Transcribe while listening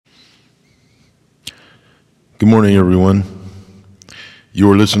Good morning, everyone.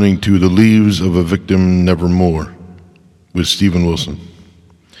 You are listening to The Leaves of a Victim Nevermore with Stephen Wilson.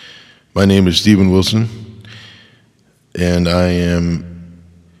 My name is Stephen Wilson, and I am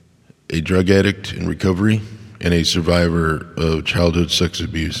a drug addict in recovery and a survivor of childhood sex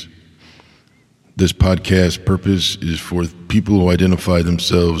abuse. This podcast purpose is for people who identify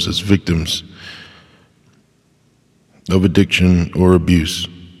themselves as victims of addiction or abuse.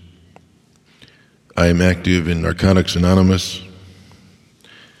 I am active in Narcotics Anonymous.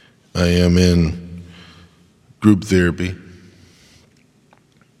 I am in group therapy.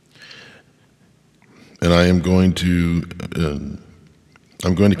 And I am going to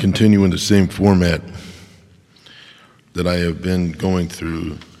continue in the same format that I have been going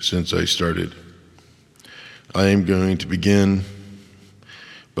through since I started. I am going to begin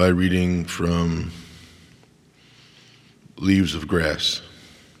by reading from Leaves of Grass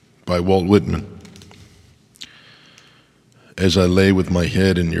by Walt Whitman. As I lay with my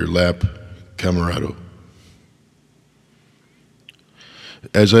head in your lap, camerado.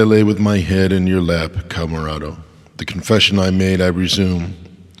 As I lay with my head in your lap, camerado, the confession I made I resume.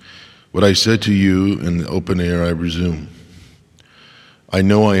 What I said to you in the open air I resume. I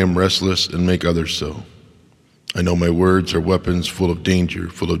know I am restless and make others so. I know my words are weapons full of danger,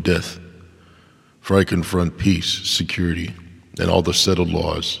 full of death. For I confront peace, security, and all the settled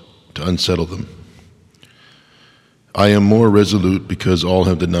laws to unsettle them. I am more resolute because all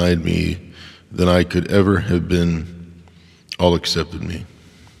have denied me than I could ever have been, all accepted me.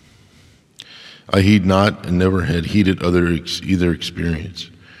 I heed not and never had heeded either experience,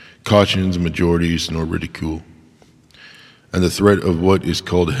 cautions, majorities, nor ridicule. And the threat of what is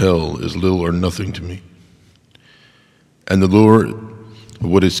called hell is little or nothing to me. And the lure of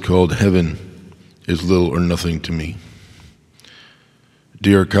what is called heaven is little or nothing to me.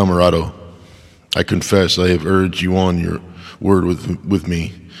 Dear camarado, I confess I have urged you on your word with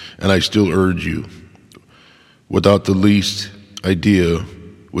me, and I still urge you, without the least idea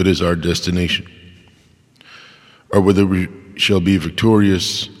what is our destination, or whether we shall be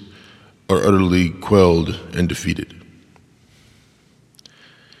victorious or utterly quelled and defeated.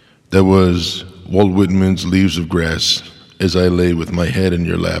 That was Walt Whitman's Leaves of Grass, as I lay with my head in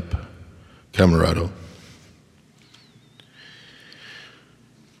your lap, camarado.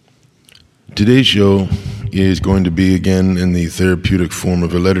 Today's show is going to be again in the therapeutic form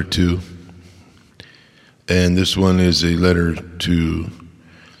of a letter to, and this one is a letter to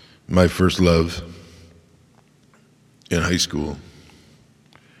my first love in high school.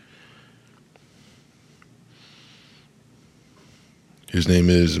 His name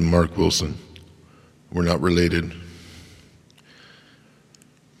is Mark Wilson. We're not related.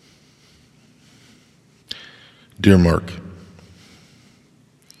 Dear Mark,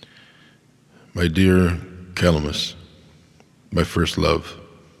 my dear Calamus, my first love.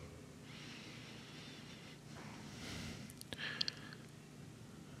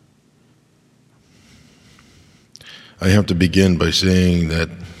 I have to begin by saying that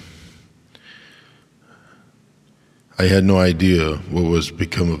I had no idea what was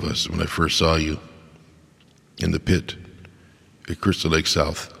become of us when I first saw you in the pit at Crystal Lake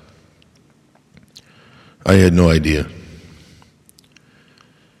South. I had no idea.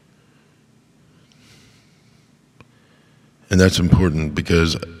 And that's important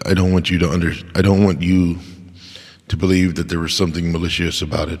because I don't want you to believe that there was something malicious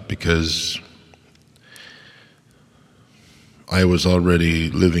about it, because I was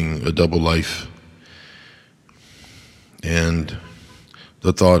already living a double life, and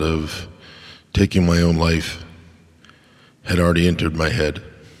the thought of taking my own life had already entered my head.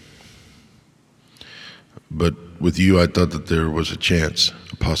 But with you, I thought that there was a chance,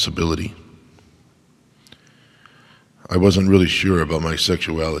 a possibility. I wasn't really sure about my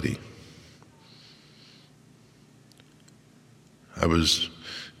sexuality. I was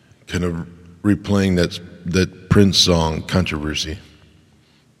kind of replaying that Prince song, Controversy.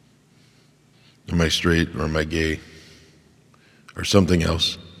 Am I straight or am I gay? Or something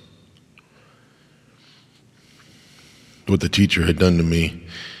else. What the teacher had done to me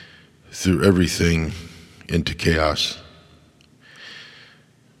threw everything into chaos.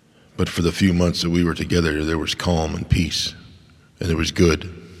 But for the few months that we were together, there was calm and peace, and there was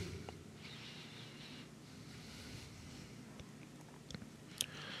good.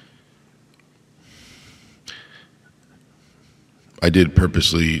 I did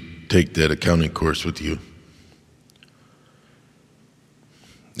purposely take that accounting course with you.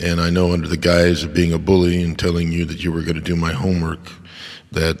 And I know under the guise of being a bully and telling you that you were going to do my homework,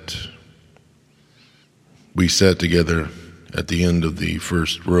 that we sat together at the end of the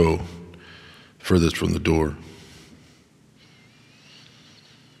first row furthest from the door.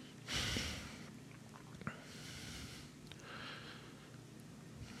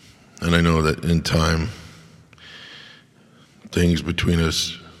 And I know that in time, things between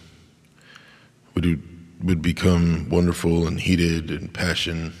us would become wonderful and heated and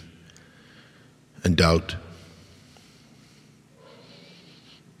passion and doubt.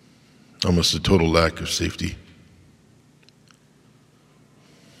 Almost a total lack of safety.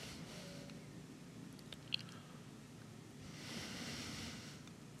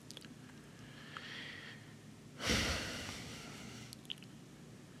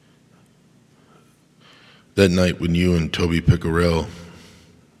 That night when you and Toby Piccarell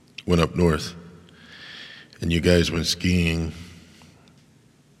went up north and you guys went skiing,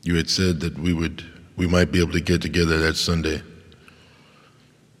 you had said that we might be able to get together that Sunday.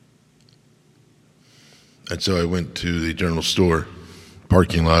 And so I went to the general store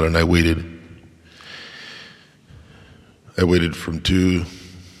parking lot and I waited. I waited from 2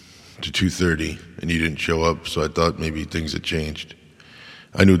 to 2:30 and you didn't show up, so I thought maybe things had changed.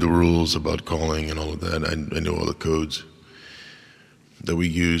 I knew the rules about calling and all of that. I knew all the codes that we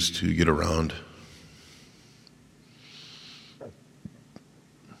use to get around.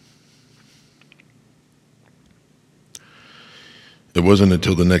 It wasn't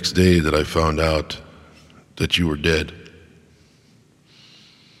until the next day that I found out that you were dead.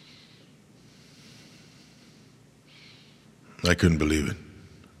 I couldn't believe it.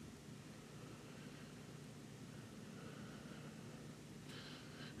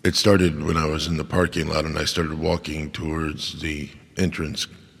 It started when I was in the parking lot and I started walking towards the entrance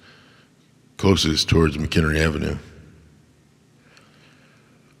closest towards McHenry Avenue.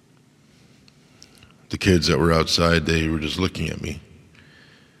 The kids that were outside, they were just looking at me.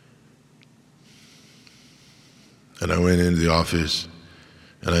 And I went into the office,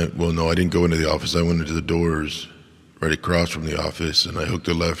 and I didn't go into the office. I went into the doors right across from the office, and I hooked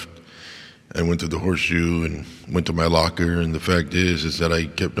a left and went to the horseshoe and went to my locker. And the fact is that I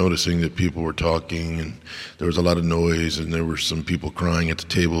kept noticing that people were talking, and there was a lot of noise, and there were some people crying at the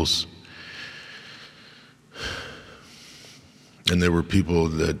tables. And there were people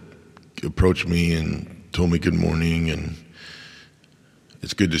that approached me and told me good morning and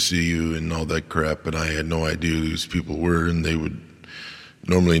it's good to see you and all that crap, and I had no idea who these people were, and they would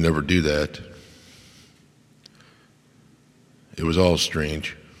normally never do that. It was all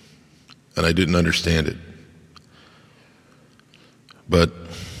strange, and I didn't understand it. But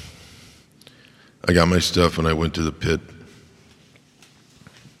I got my stuff and I went to the pit.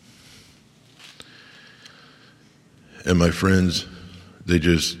 And my friends, they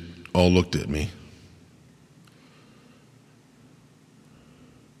just all looked at me.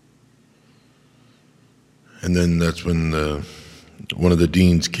 And then that's when one of the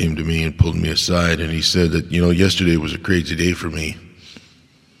deans came to me and pulled me aside, and he said that, yesterday was a crazy day for me.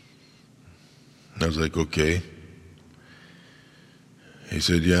 And I was like, okay. He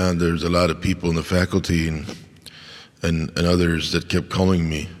said, yeah, there's a lot of people in the faculty and others that kept calling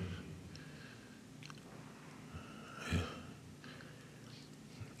me.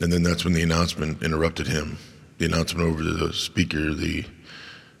 And then that's when the announcement interrupted him. The announcement over to the speaker, the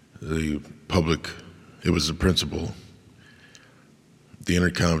public, it was the principal. The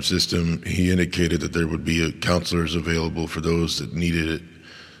intercom system, he indicated that there would be counselors available for those that needed it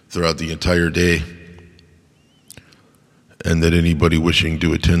throughout the entire day, and that anybody wishing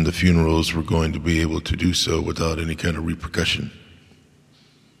to attend the funerals were going to be able to do so without any kind of repercussion.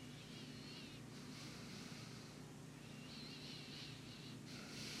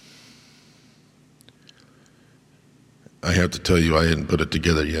 I have to tell you, I hadn't put it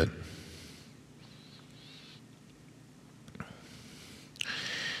together yet.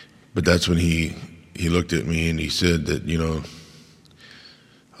 But that's when he looked at me and he said that,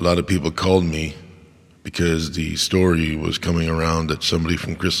 a lot of people called me because the story was coming around that somebody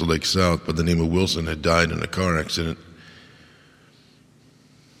from Crystal Lake South by the name of Wilson had died in a car accident.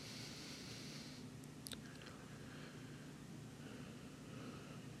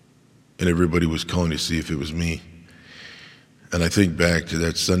 And everybody was calling to see if it was me. And I think back to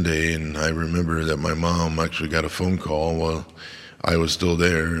that Sunday, and I remember that my mom actually got a phone call while I was still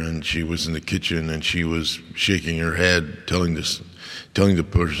there, and she was in the kitchen, and she was shaking her head, telling the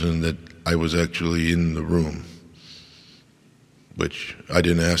person that I was actually in the room, which I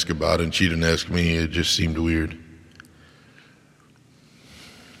didn't ask about, and she didn't ask me. It just seemed weird.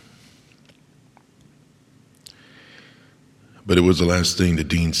 But it was the last thing the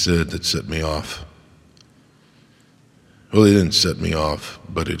dean said that set me off. Well, it didn't set me off,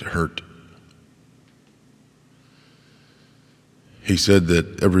 but it hurt. He said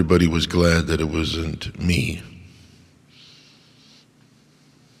that everybody was glad that it wasn't me.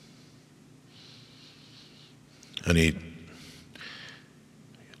 And he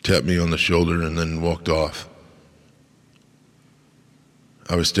tapped me on the shoulder and then walked off.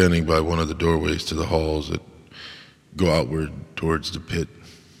 I was standing by one of the doorways to the halls that go outward towards the pit.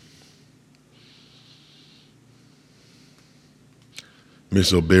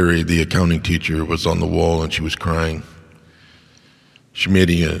 Miss O'Berry, the accounting teacher, was on the wall and she was crying. She made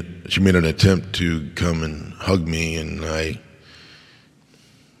an attempt to come and hug me, and I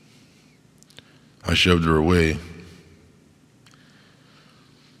shoved her away.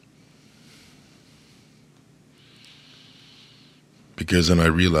 Because then I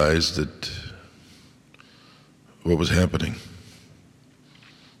realized that what was happening.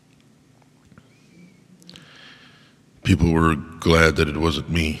 People were glad that it wasn't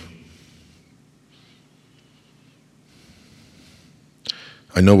me.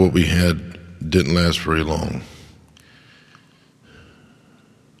 I know what we had didn't last very long.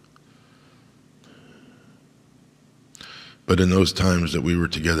 But in those times that we were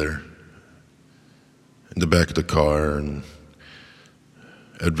together, in the back of the car and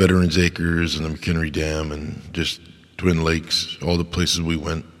at Veterans Acres and the McHenry Dam and just Twin Lakes, all the places we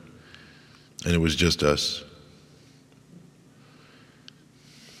went, and it was just us.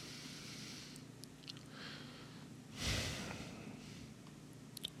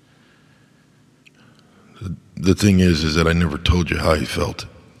 The thing is that I never told you how I felt.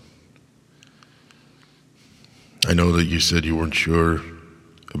 I know that you said you weren't sure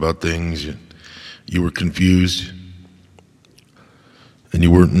about things, you were confused, and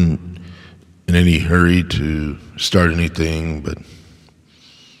you weren't in any hurry to start anything, but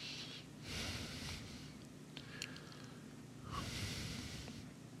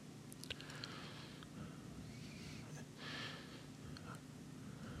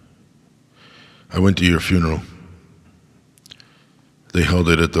I went to your funeral. They held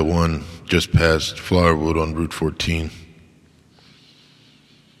it at the one just past Flowerwood on Route 14.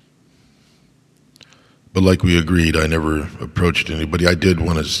 But like we agreed, I never approached anybody. I did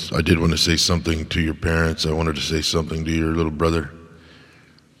want to say something to your parents. I wanted to say something to your little brother.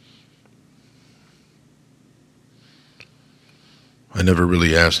 I never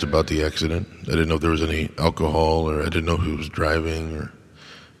really asked about the accident. I didn't know if there was any alcohol, or I didn't know who was driving, or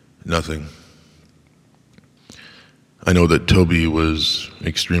nothing. I know that Toby was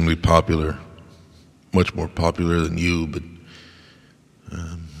extremely popular, much more popular than you, but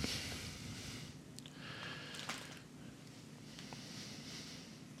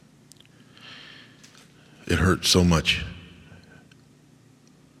it hurt so much.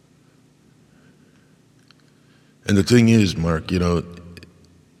 And the thing is, Mark,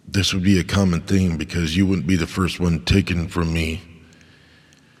 this would be a common thing because you wouldn't be the first one taken from me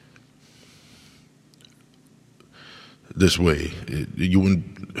this way.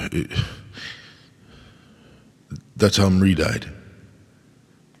 That's how Marie died.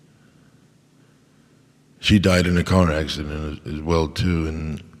 She died in a car accident as well too,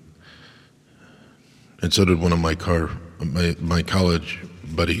 and so did one of my college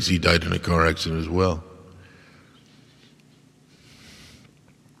buddies. He died in a car accident as well.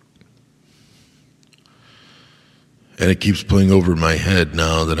 And it keeps playing over my head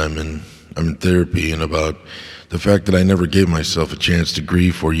now that I'm in therapy, and about the fact that I never gave myself a chance to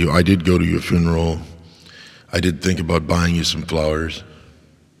grieve for you. I did go to your funeral. I did think about buying you some flowers.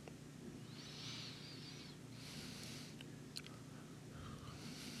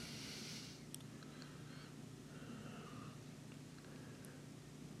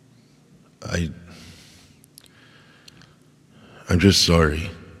 I'm just sorry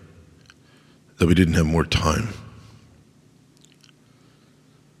that we didn't have more time.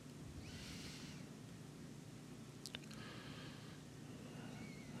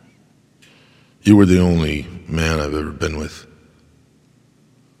 You were the only man I've ever been with.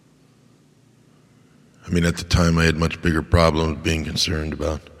 I mean, at the time I had much bigger problems being concerned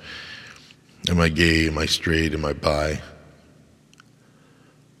about. Am I gay? Am I straight? Am I bi?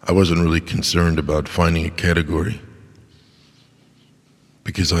 I wasn't really concerned about finding a category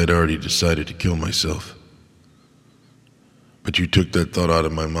because I had already decided to kill myself. But you took that thought out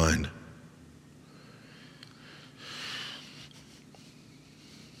of my mind.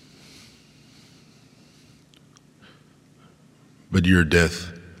 But your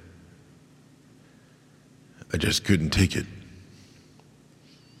death, I just couldn't take it.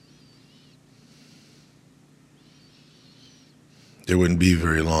 It wouldn't be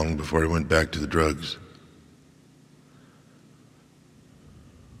very long before I went back to the drugs.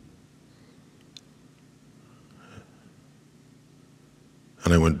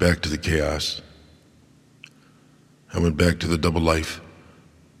 went back to the chaos. I went back to the double life.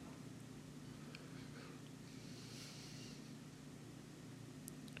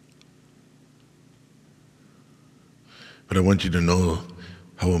 But I want you to know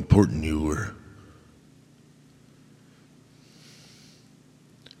how important you were.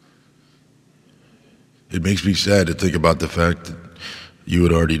 It makes me sad to think about the fact that you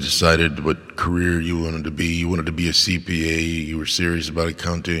had already decided what career you wanted to be. You wanted to be a CPA. You were serious about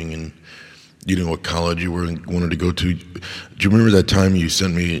accounting, and you didn't know what college you wanted to go to. Do you remember that time you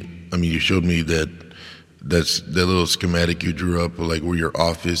sent me? You showed me that little schematic you drew up, like where your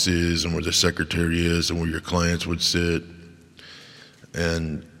office is and where the secretary is and where your clients would sit.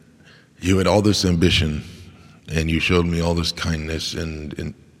 And you had all this ambition, and you showed me all this kindness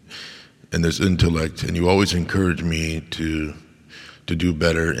and this intellect, and you always encouraged me to do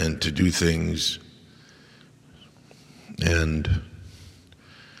better and to do things. And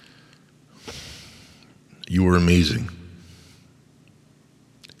you were amazing.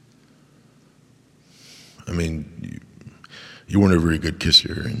 You weren't a very good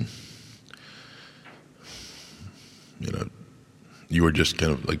kisser, and you were just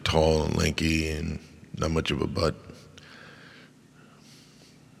kind of like tall and lanky and not much of a butt.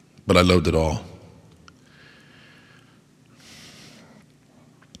 But I loved it all.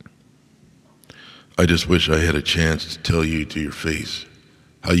 I just wish I had a chance to tell you to your face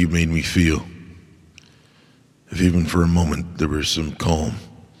how you made me feel. If even for a moment there was some calm.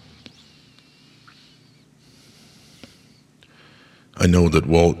 I know that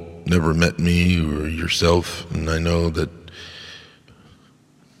Walt never met me or yourself, and I know that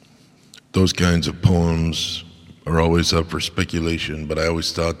those kinds of poems are always up for speculation, but I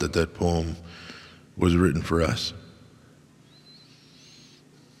always thought that poem was written for us.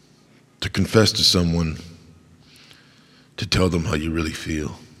 To confess to someone, to tell them how you really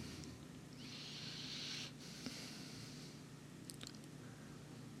feel.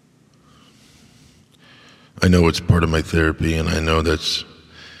 I know it's part of my therapy, and I know that's,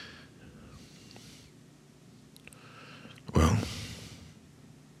 well,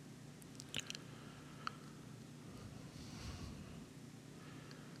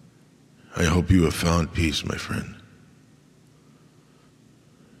 I hope you have found peace, my friend.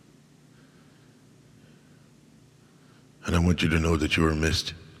 And I want you to know that you are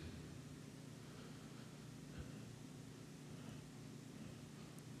missed.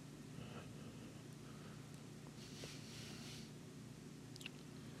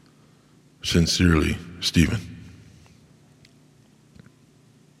 Sincerely, Stephen.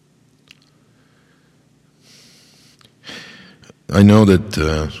 I know that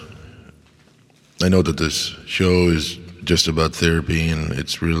this show is just about therapy, and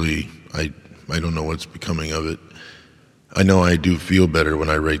it's really, I don't know what's becoming of it. I know I do feel better when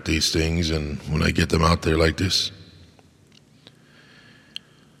I write these things and when I get them out there like this.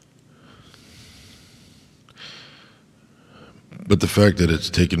 But the fact that it's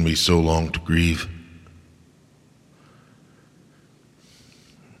taken me so long to grieve,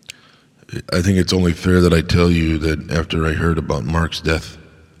 I think it's only fair that I tell you that after I heard about Mark's death,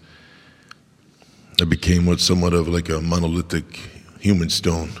 I became what's somewhat of like a monolithic human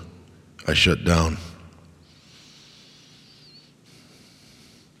stone. I shut down.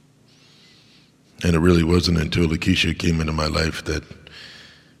 And it really wasn't until Lakeisha came into my life that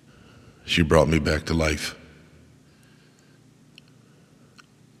she brought me back to life.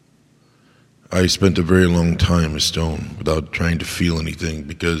 I spent a very long time a stone without trying to feel anything,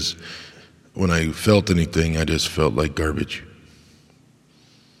 because when I felt anything, I just felt like garbage.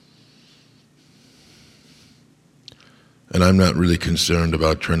 And I'm not really concerned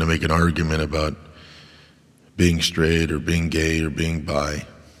about trying to make an argument about being straight or being gay or being bi.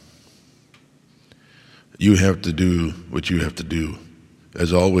 You have to do what you have to do.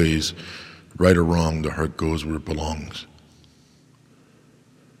 As always, right or wrong, the heart goes where it belongs.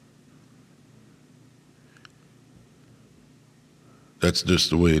 That's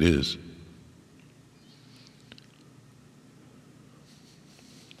just the way it is.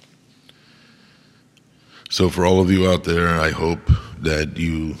 So for all of you out there, I hope that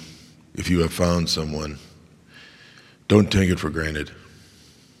if you have found someone, don't take it for granted.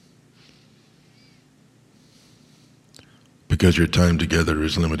 Because your time together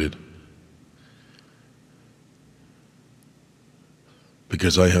is limited.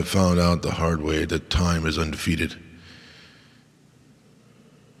 Because I have found out the hard way that time is undefeated.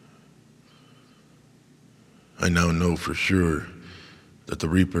 I now know for sure that the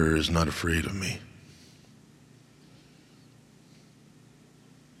Reaper is not afraid of me.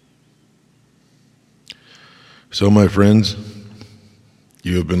 So, my friends,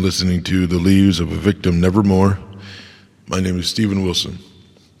 You have been listening to The Leaves of a Victim Nevermore. My name is Stephen Wilson.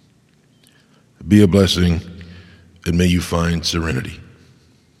 Be a blessing, and may you find serenity.